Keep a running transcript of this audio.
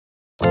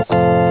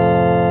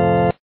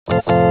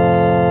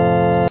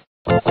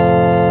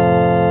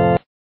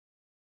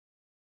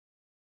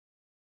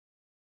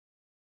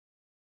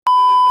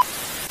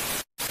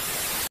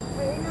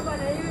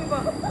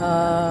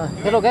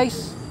Hello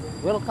guys,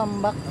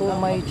 welcome back to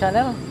my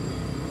channel.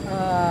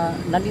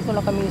 Nandito na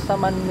kami sa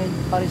Man-made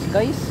Paris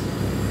guys.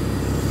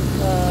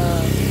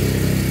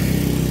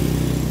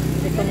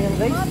 Ito na yun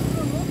guys.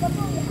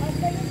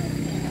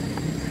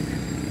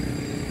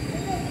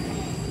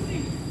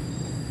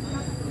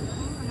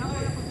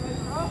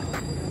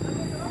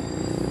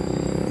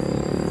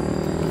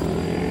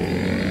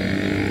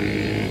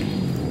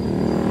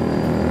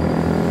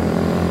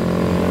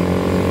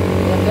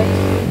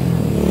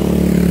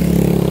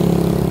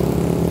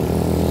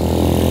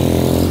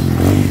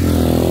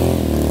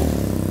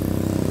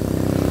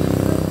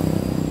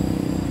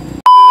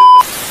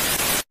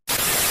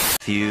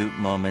 Few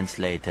moments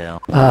later.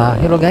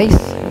 Hello guys.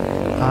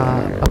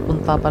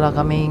 Papunta pala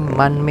kaming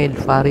Man-made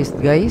forest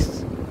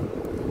guys.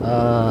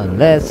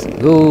 Let's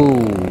go.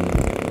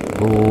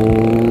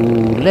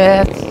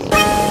 Let's.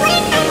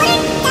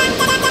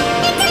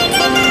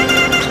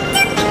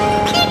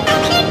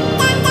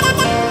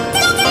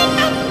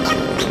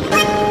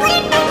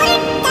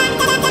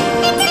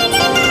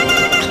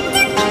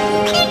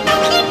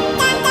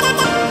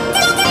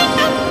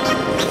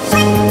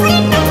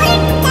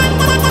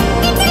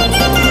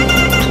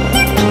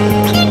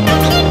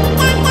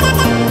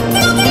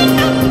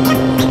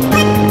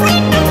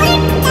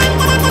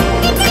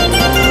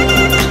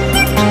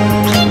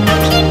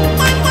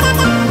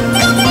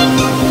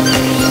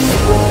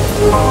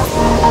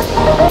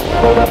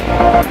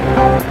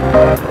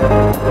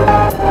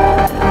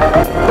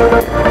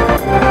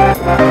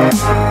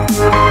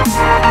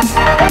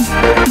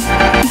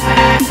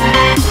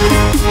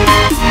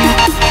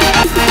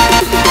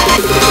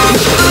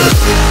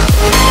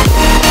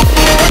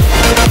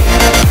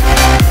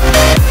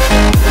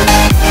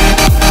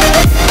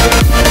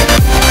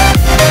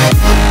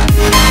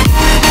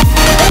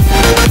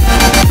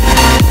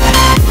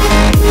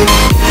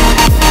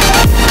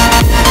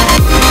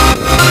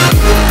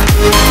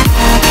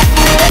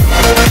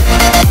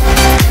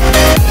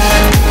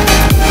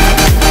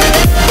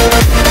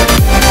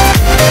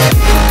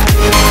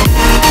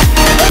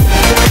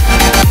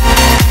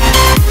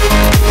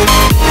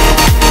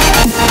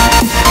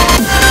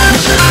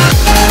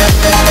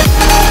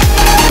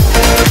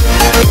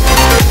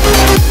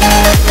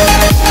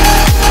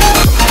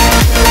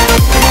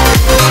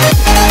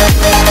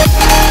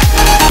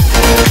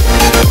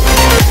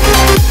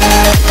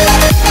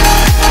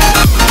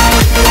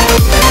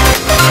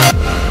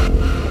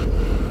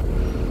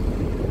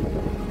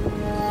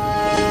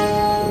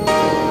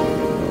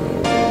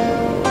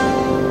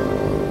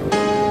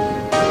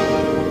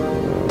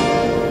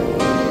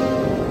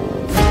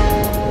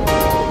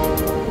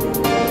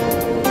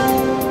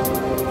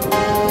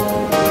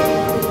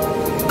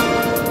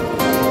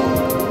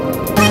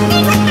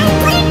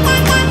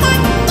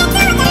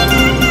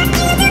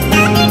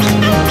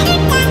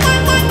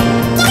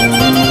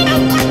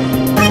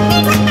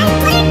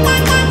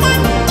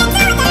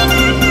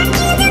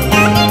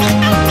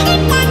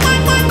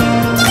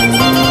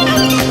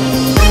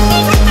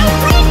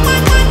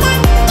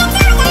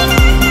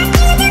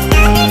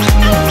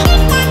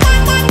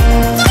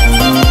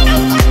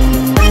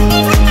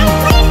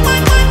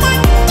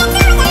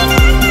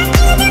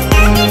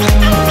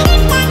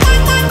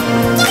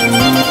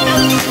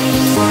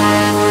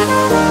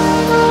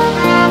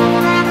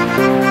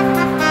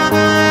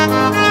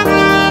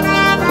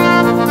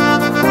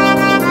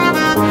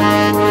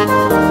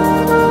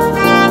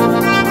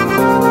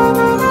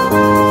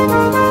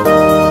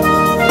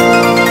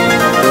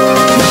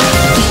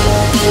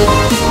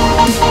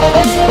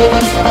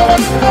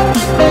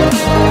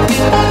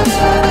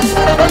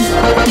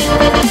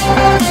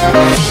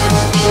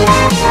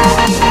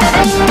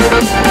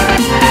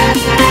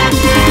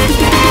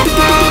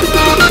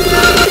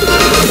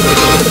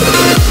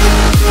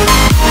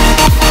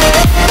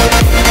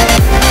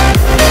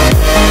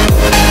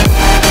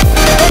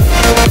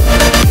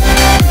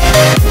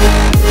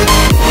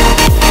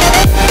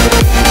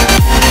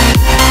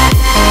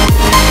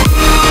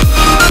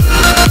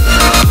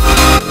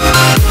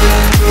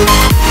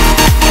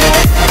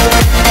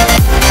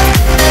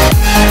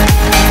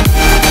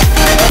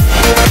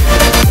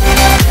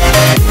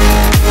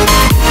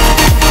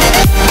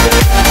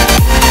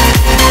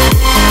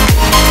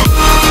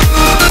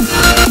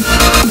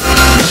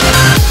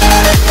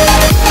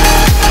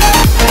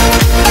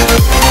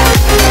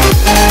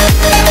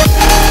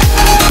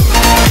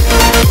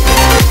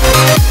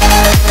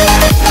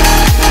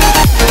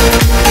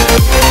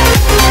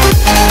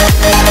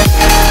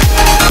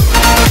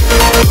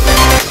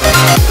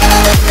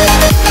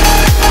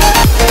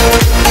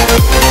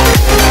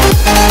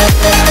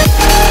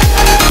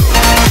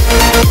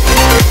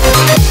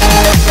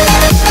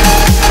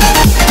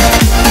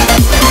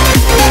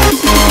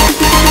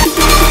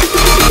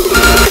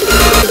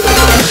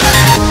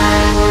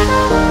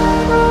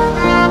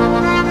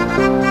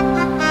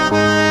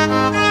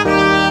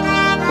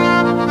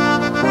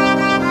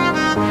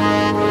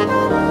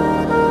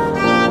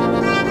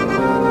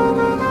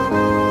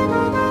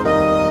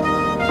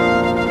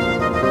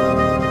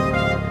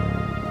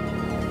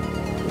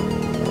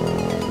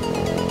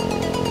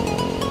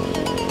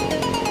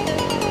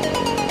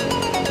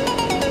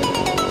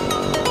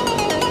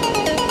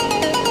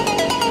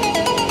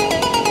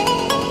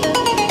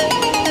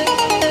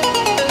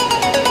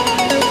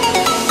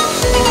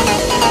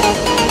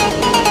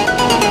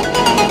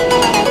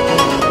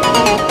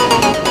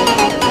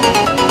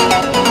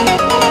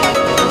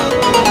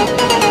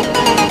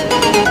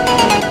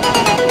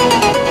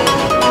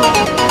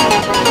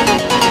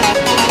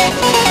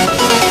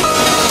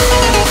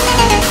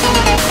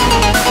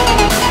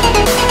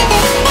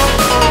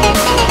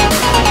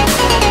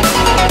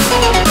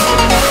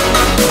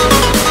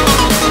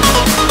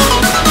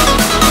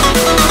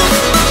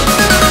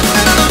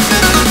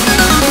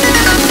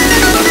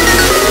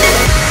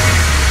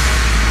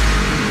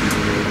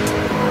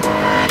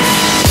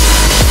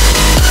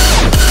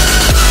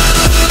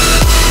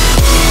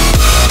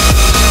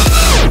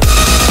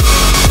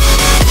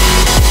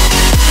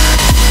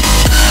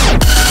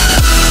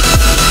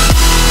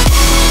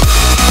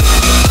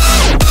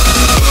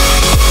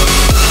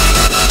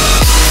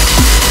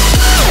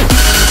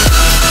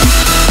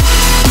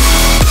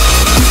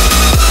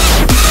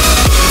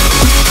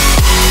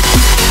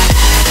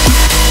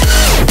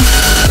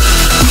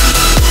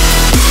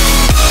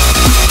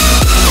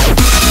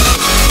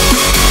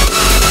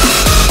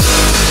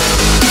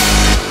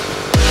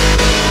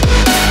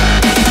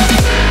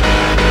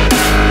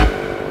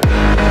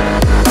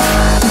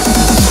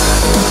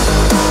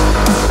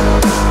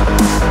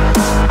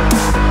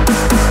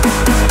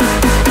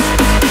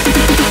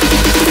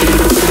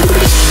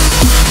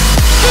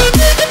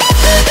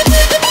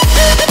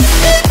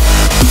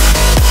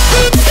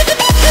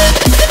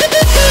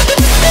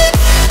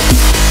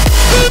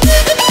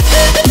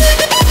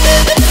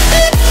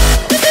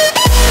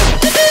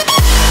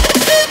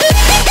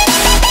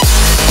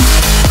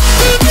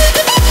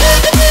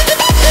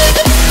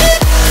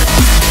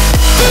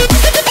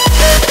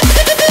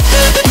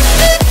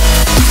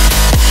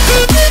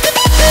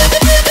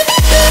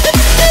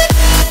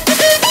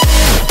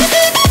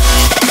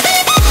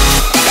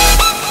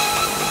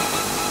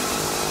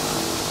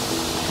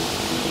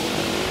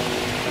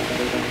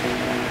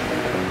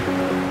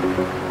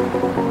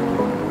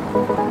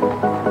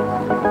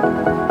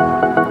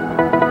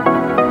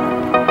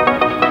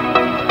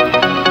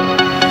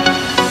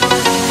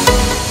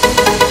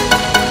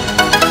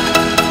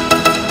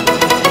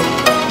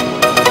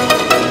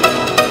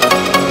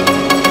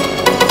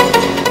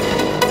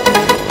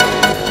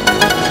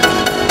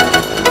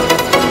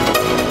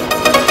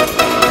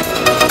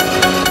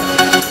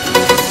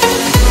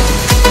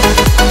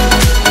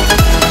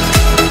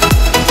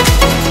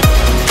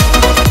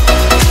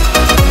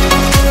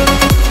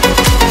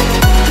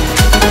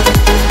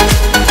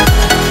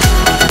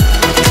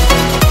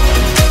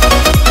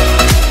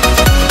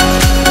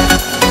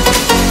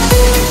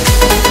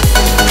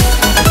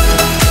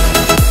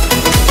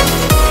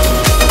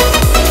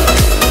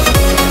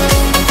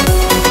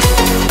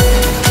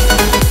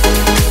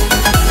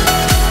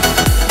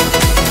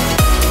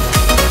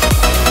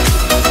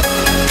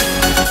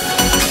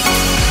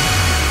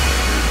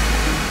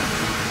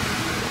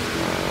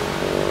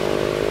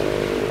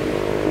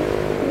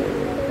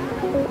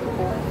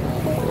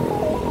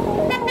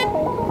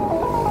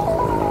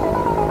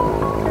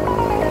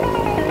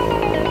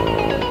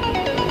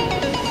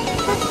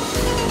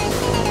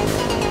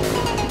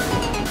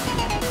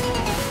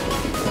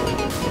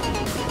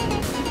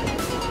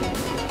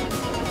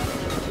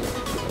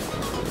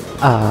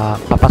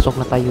 Papasok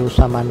na tayo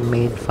sa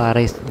man-made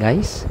forest,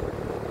 guys.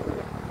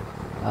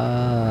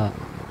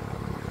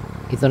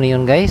 Ito na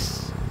yun,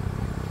 guys.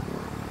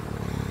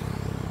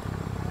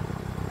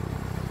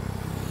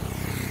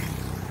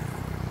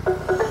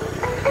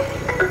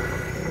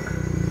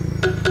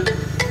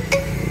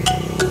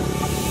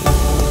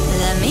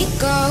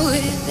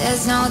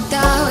 There's no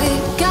doubt,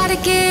 gotta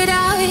get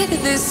out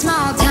of this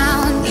small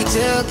town. You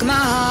took my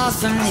heart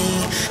from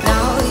me,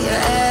 now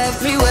you're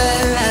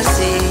everywhere I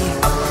see.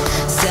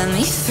 Set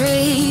me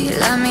free,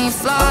 let me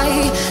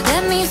fly,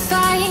 let me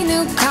find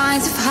new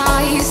kinds of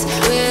highs.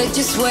 We're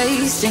just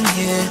wasting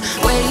here,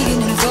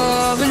 waiting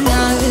for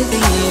another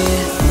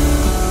year.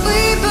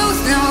 We both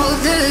know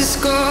the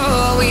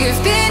score, we've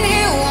been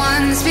here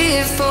once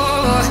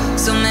before.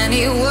 So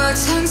many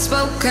words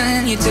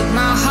unspoken, you took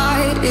my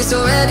heart, it's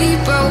already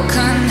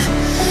broken.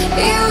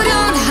 You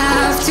don't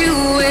have to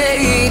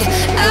wait,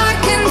 I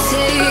can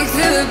take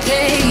the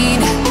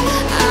pain.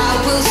 I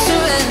will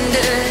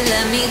surrender,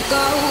 let me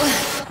go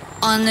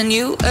on a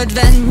new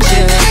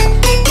adventure.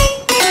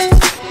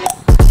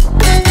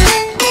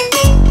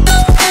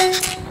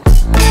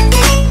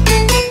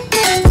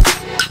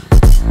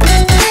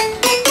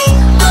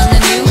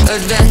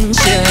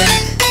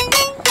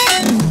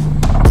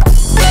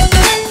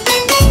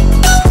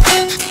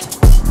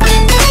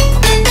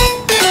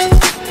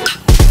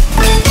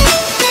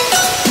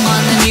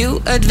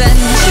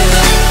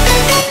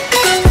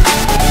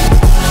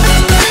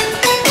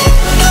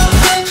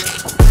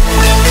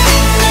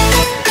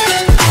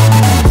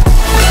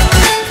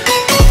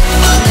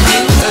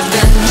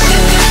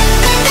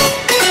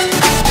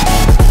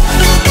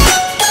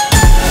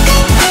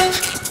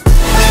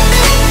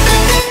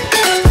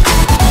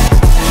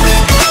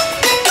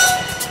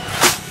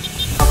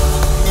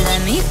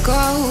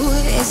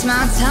 It's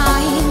my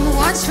time,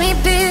 watch me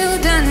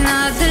build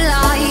another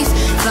life.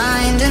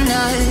 Find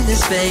another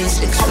space,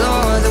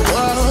 explore the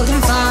world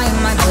and find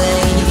my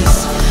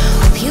place.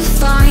 Hope you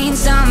find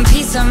some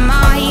peace of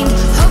mind,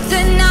 hope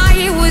the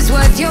night was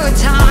worth your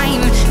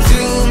time.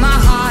 Threw my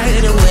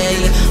heart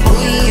away,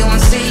 we won't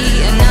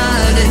see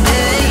another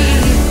day.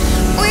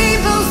 We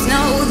both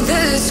know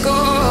the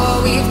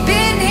score, we've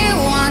been here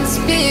once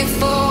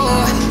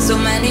before. So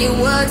many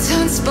words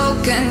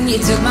unspoken, you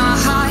took my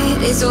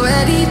heart, it's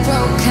already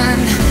broken.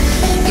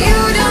 You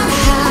don't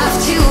have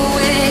to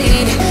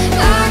wait,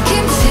 I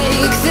can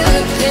take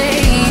the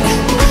pain.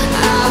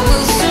 I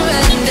will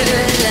surrender,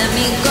 let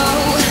me go.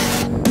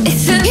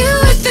 It's a new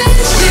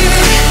adventure.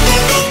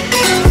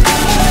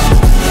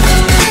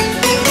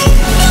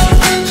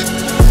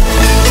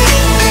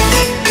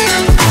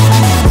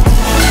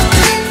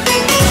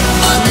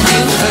 On a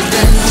new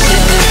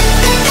adventure.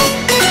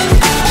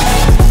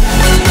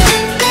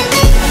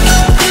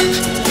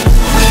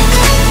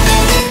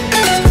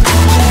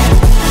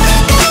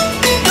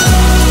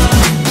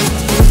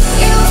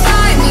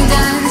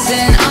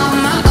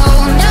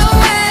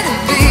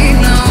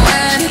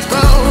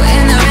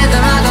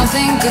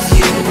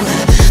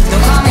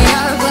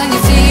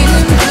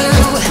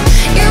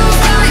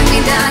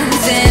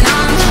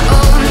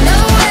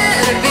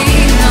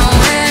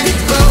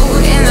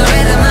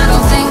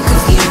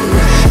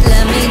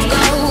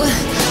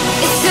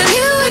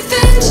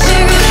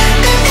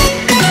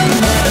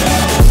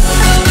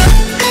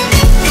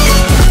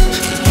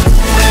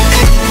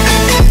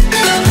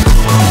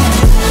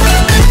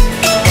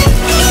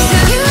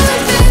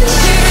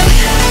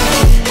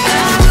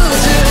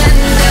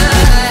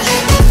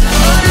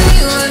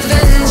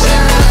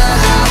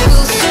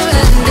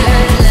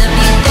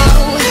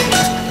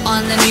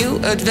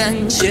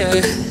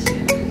 Adventure.